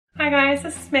guys,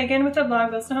 this is Megan with the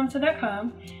blog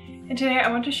ListenHomestead.com, and today I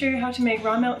want to show you how to make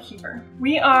raw milk kefir.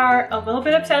 We are a little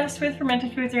bit obsessed with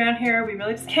fermented foods around here. We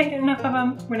really just can't get enough of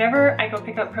them. Whenever I go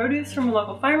pick up produce from a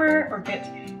local farmer or get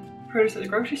produce at the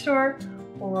grocery store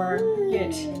or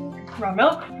get raw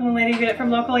milk from the lady who get it from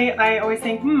locally, I always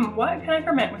think, what can I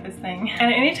ferment with this thing?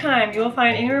 And at any time you will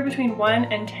find anywhere between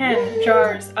 1 and 10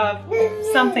 jars of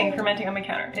something fermenting on my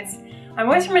counter. I'm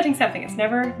always fermenting something, it's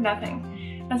never nothing.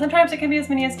 And sometimes it can be as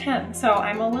many as 10, so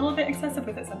I'm a little bit excessive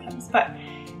with it sometimes, but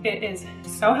it is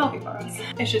so healthy for us.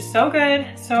 It's just so good,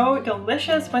 so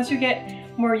delicious. Once you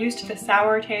get more used to the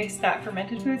sour taste that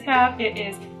fermented foods have, it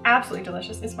is absolutely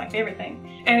delicious. It's my favorite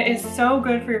thing. And it is so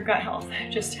good for your gut health,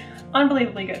 just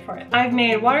unbelievably good for it. I've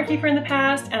made water kefir in the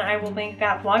past, and I will link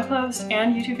that blog post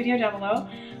and YouTube video down below.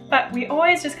 But we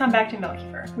always just come back to milk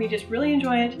kefir. We just really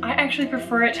enjoy it. I actually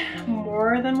prefer it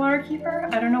more than water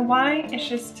kefir. I don't know why, it's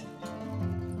just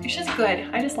good.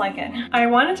 I just like it. I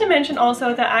wanted to mention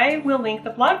also that I will link the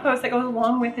blog post that goes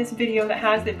along with this video that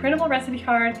has the printable recipe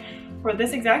card for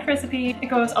this exact recipe. It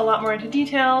goes a lot more into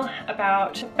detail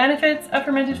about the benefits of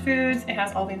fermented foods. It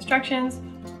has all the instructions.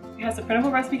 It has a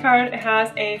printable recipe card. It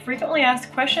has a frequently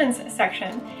asked questions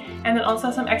section, and then also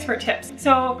some expert tips.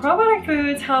 So probiotic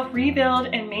foods help rebuild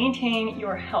and maintain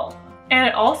your health. And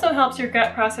it also helps your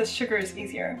gut process sugars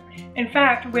easier. In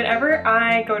fact, whenever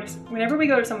we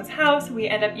go to someone's house, we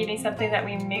end up eating something that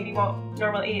we maybe won't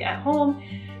normally eat at home,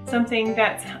 something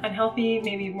that's unhealthy,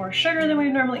 maybe more sugar than we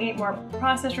would normally eat, more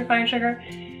processed refined sugar,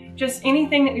 just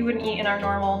anything that we wouldn't eat in our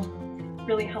normal,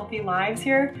 really healthy lives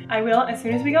here. I will, as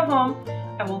soon as we go home,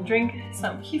 I will drink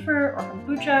some kefir or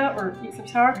kombucha or eat some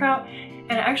sauerkraut,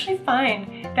 and I actually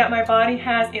find that my body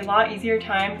has a lot easier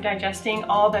time digesting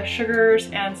all the sugars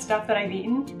and stuff that I've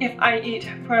eaten if I eat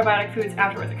probiotic foods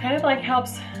afterwards. It kind of like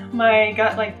helps my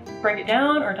gut like break it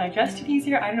down or digest it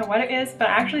easier. I don't know what it is, but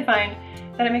I actually find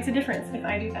that it makes a difference if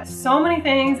I do that. So many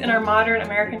things in our modern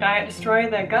American diet destroy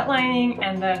the gut lining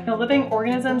and the living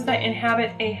organisms that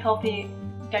inhabit a healthy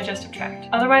digestive tract,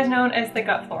 otherwise known as the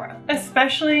gut flora.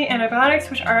 Especially antibiotics,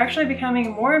 which are actually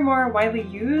becoming more and more widely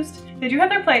used. They do have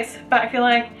their place, but I feel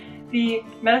like the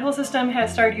medical system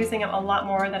has started using them a lot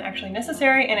more than actually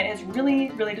necessary, and it has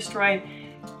really, really destroyed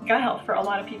gut health for a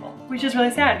lot of people, which is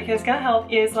really sad because gut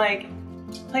health is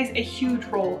plays a huge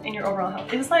role in your overall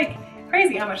health. It's like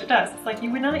crazy how much it does. It's like you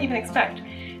would not even expect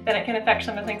that it can affect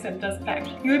some of the things that it does affect.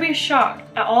 You would be shocked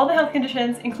at all the health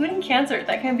conditions, including cancer,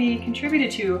 that can be contributed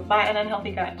to by an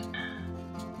unhealthy gut.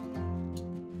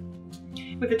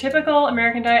 With the typical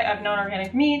American diet of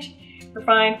non-organic meat,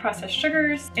 refined processed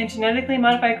sugars, and genetically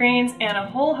modified grains, and a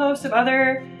whole host of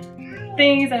other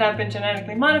things that have been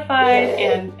genetically modified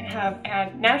and have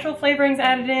had natural flavorings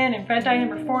added in and red dye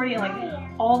number 40 and like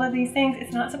all of these things,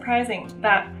 it's not surprising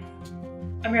that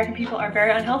American people are very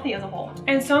unhealthy as a whole.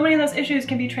 And so many of those issues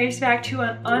can be traced back to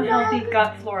an unhealthy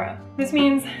gut flora. This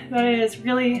means that it is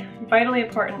really vitally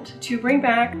important to bring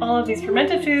back all of these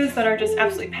fermented foods that are just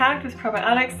absolutely packed with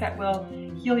probiotics that will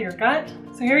heal your gut.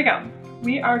 So here we go.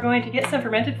 We are going to get some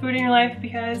fermented food in your life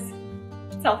because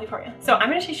it's healthy for you. So I'm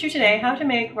going to teach you today how to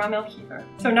make raw milk kefir.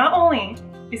 So not only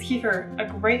is kefir a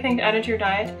great thing to add into your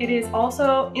diet, it is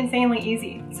also insanely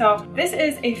easy. So this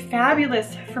is a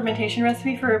fabulous fermentation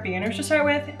recipe for beginners to start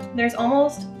with. There's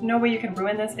almost no way you can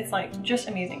ruin this. It's like just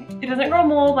amazing. It doesn't grow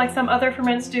mold like some other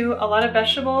ferments do. A lot of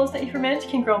vegetables that you ferment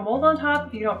can grow mold on top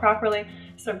if you don't properly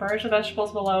submerge the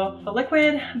vegetables below the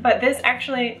liquid, but this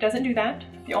actually doesn't do that.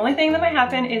 The only thing that might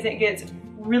happen is it gets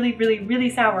really, really, really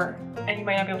sour and you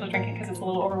might not be able to drink it because it's a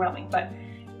little overwhelming, but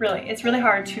really, it's really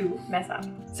hard to mess up.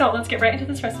 So let's get right into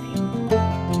this recipe.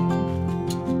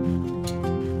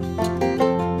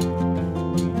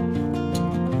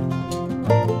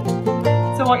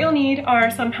 So what you'll need are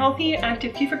some healthy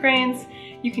active kefir grains.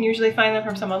 You can usually find them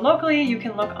from someone locally. You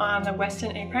can look on the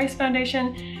Weston A. Price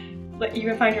Foundation. You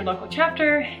can find your local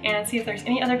chapter and see if there's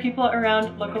any other people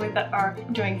around locally that are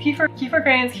doing kefir. Kefir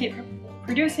grains keep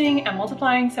producing and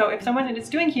multiplying, so if someone is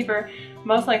doing kefir,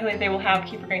 most likely they will have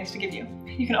kefir grains to give you.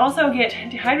 You can also get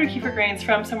dehydrated kefir grains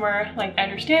from somewhere like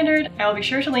Azure Standard. I will be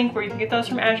sure to link where you can get those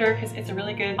from Azure because it's a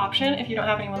really good option if you don't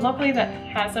have anyone locally that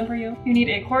has some for you. You need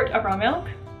a quart of raw milk.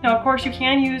 Now of course you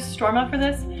can use store milk for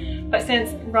this, but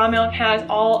since raw milk has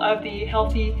all of the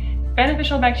healthy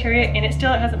beneficial bacteria in it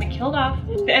still, it hasn't been killed off,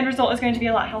 the end result is going to be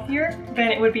a lot healthier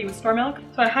than it would be with store milk.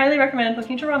 So I highly recommend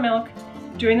looking to raw milk,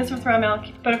 doing this with raw milk,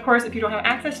 but of course if you don't have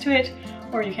access to it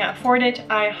or you can't afford it,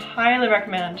 I highly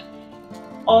recommend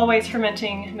always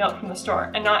fermenting milk from the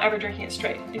store and not ever drinking it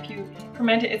straight. If you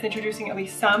ferment it, it's introducing at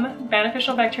least some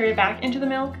beneficial bacteria back into the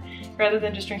milk, rather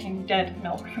than just drinking dead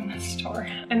milk from the store.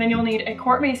 And then you'll need a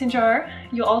quart mason jar.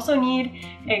 You'll also need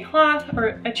a cloth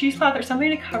or a cheesecloth or something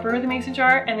to cover the mason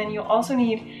jar, and then you'll also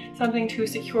need something to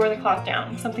secure the cloth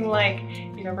down, something like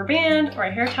a rubber band or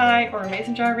a hair tie or a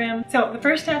mason jar rim. So the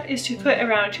first step is to put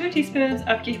around 2 teaspoons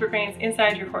of kefir grains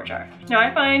inside your quart jar. Now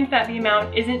I find that the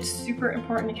amount isn't super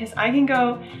important because I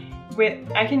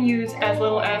can use as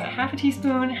little as ½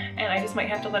 teaspoon, and I just might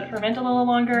have to let it ferment a little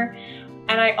longer.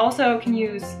 And I also can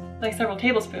use like several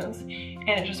tablespoons, and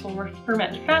it just will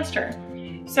ferment faster.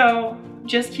 So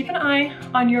just keep an eye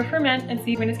on your ferment and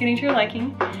see when it's getting to your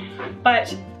liking.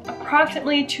 But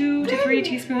approximately 2 to 3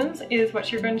 teaspoons is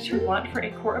what you're going to want for a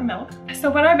quart of milk.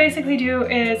 So what I basically do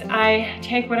is I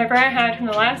take whatever I had from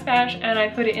the last batch and I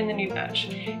put it in the new batch.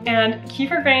 And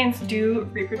kefir grains do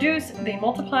reproduce, they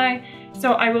multiply,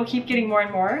 so I will keep getting more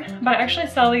and more. But I actually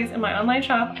sell these in my online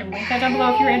shop. I will link that down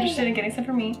below if you're interested in getting some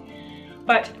from me.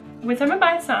 But when someone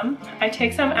buys some, I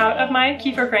take some out of my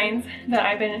kefir grains that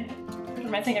I've been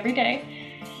fermenting every day,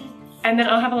 and then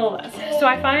I'll have a little less. So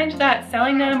I find that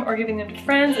selling them or giving them to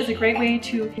friends is a great way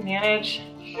to manage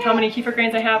how many kefir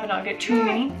grains I have and not get too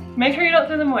many. Make sure you don't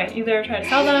throw them away. Either try to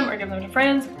sell them or give them to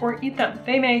friends or eat them.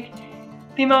 They make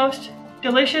the most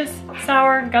delicious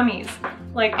sour gummies.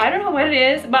 Like, I don't know what it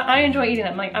is, but I enjoy eating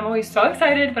them. Like, I'm always so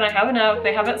excited when I have enough.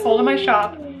 They have it sold in my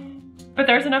shop, but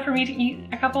there's enough for me to eat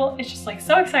a couple. It's just like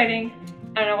so exciting.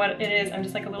 I don't know what it is. I'm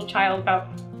just like a little child about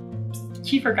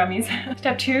kefir gummies.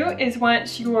 Step 2 is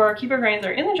once your kefir grains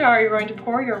are in the jar, you're going to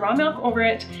pour your raw milk over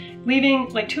it, leaving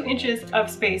like 2 inches of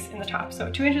space in the top. So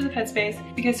 2 inches of head space,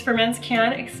 because ferments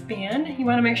can expand. You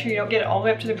want to make sure you don't get it all the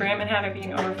way up to the brim and have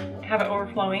it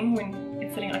overflowing when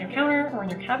it's sitting on your counter or in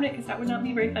your cabinet, because that would not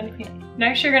be very fun to clean up.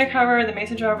 Next, you're going to cover the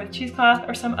mason jar with cheesecloth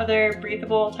or some other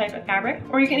breathable type of fabric,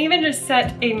 or you can even just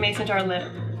set a mason jar lid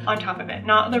on top of it,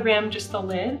 not the rim, just the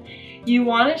lid. You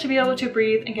want it to be able to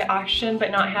breathe and get oxygen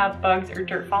but not have bugs or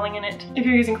dirt falling in it. If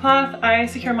you're using cloth, I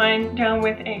secure mine down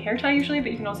with a hair tie usually, but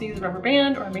you can also use a rubber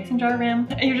band or a mason jar rim.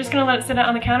 And you're just gonna let it sit out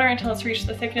on the counter until it's reached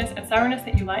the thickness and sourness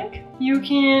that you like. You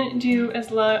can do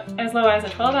as low as a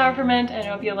 12-hour ferment, and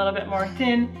it'll be a little bit more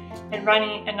thin and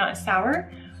runny and not as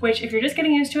sour, which if you're just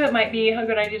getting used to it might be a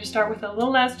good idea to start with a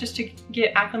little less just to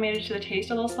get acclimated to the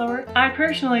taste a little slower. I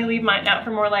personally leave mine out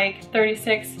for more like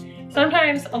 36,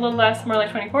 sometimes a little less, more like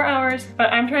 24 hours,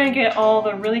 but I'm trying to get all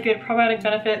the really good probiotic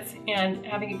benefits, and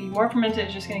having it be more fermented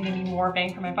is just gonna give me more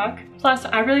bang for my buck. Plus,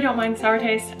 I really don't mind the sour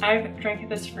taste. I've drank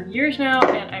this for years now,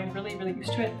 and I'm really, really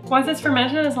used to it. Once it's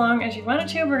fermented as long as you want it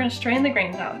to, we're gonna strain the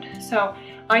grains out. So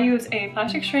I use a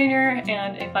plastic strainer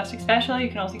and a plastic spatula. You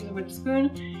can also use a wooden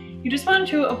spoon. You just want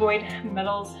to avoid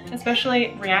metals,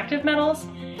 especially reactive metals,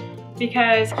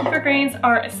 because kefir grains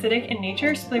are acidic in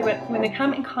nature, so when they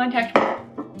come in contact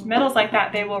with metals like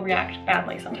that, they will react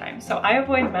badly sometimes. So I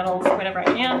avoid metals whenever I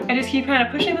can. I just keep kind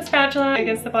of pushing the spatula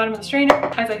against the bottom of the strainer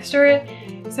as I stir it,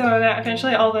 so that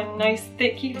eventually all the nice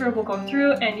thick kefir will go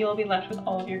through and you'll be left with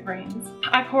all of your grains.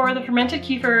 I pour the fermented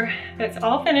kefir that's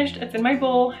all finished, it's in my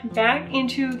bowl, back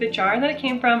into the jar that it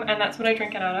came from, and that's what I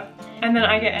drink it out of. And then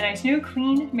I get a nice new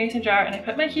clean mason jar and I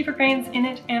put my kefir grains in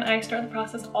it and I start the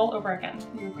process all over again.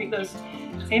 You repeat those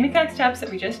same exact steps that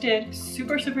we just did.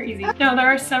 Super, super easy. Now there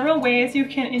are several ways you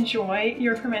can enjoy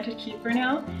your fermented kefir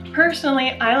now.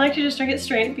 Personally, I like to just drink it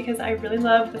straight because I really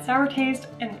love the sour taste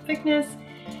and the thickness.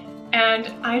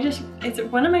 And it's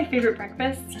one of my favorite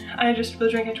breakfasts. I just will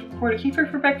drink a quart of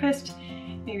kefir for breakfast.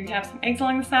 Maybe have some eggs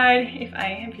along the side if I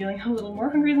am feeling a little more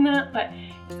hungry than that, but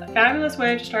it's a fabulous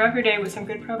way to start off your day with some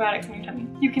good probiotics in your tummy.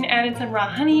 You can add in some raw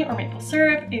honey or maple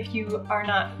syrup if you are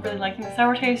not really liking the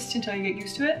sour taste until you get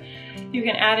used to it. You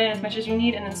can add in as much as you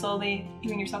need and then slowly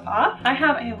wean yourself off. I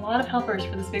have a lot of helpers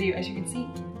for this video, as you can see.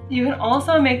 You can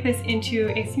also make this into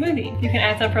a smoothie. You can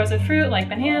add some frozen fruit like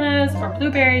bananas or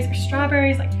blueberries or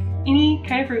strawberries, like any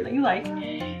kind of fruit that you like.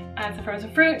 Add some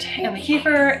frozen fruit and the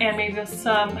kefir and maybe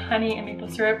some honey and maple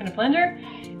syrup in a blender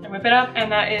and whip it up,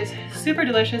 and that is super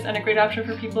delicious and a great option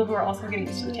for people who are also getting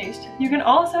used to the taste. You can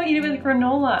also eat it with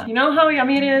granola. You know how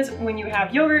yummy it is when you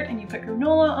have yogurt and you put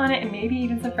granola on it and maybe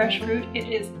even some fresh fruit? It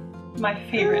is my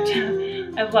favorite.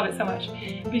 I love it so much.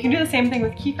 But you can do the same thing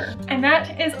with kefir. And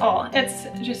that is all. It's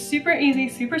just super easy,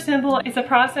 super simple. It's a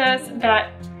process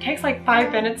that takes like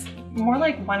 5 minutes, more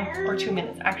like 1 or 2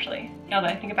 minutes actually, now that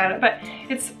I think about it. But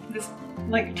it's this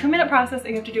like 2-minute process that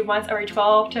you have to do once every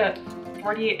 12 to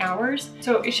 48 hours.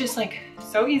 So it's just like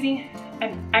so easy,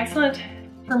 an excellent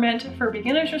ferment for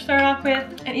beginners to start off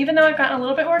with. And even though I've gotten a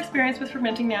little bit more experience with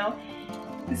fermenting now,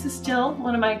 this is still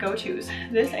one of my go-tos.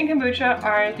 This and kombucha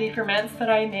are the ferments that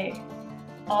I make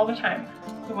all the time,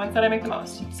 the ones that I make the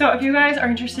most. So if you guys are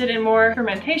interested in more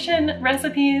fermentation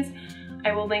recipes,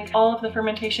 I will link all of the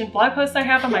fermentation blog posts I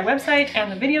have on my website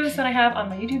and the videos that I have on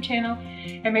my YouTube channel.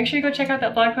 And make sure you go check out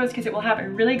that blog post because it will have a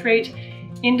really great,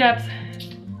 in-depth,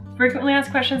 frequently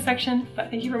asked questions section. But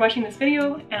thank you for watching this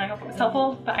video and I hope it was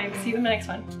helpful, but I will see you in the next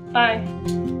one.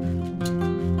 Bye!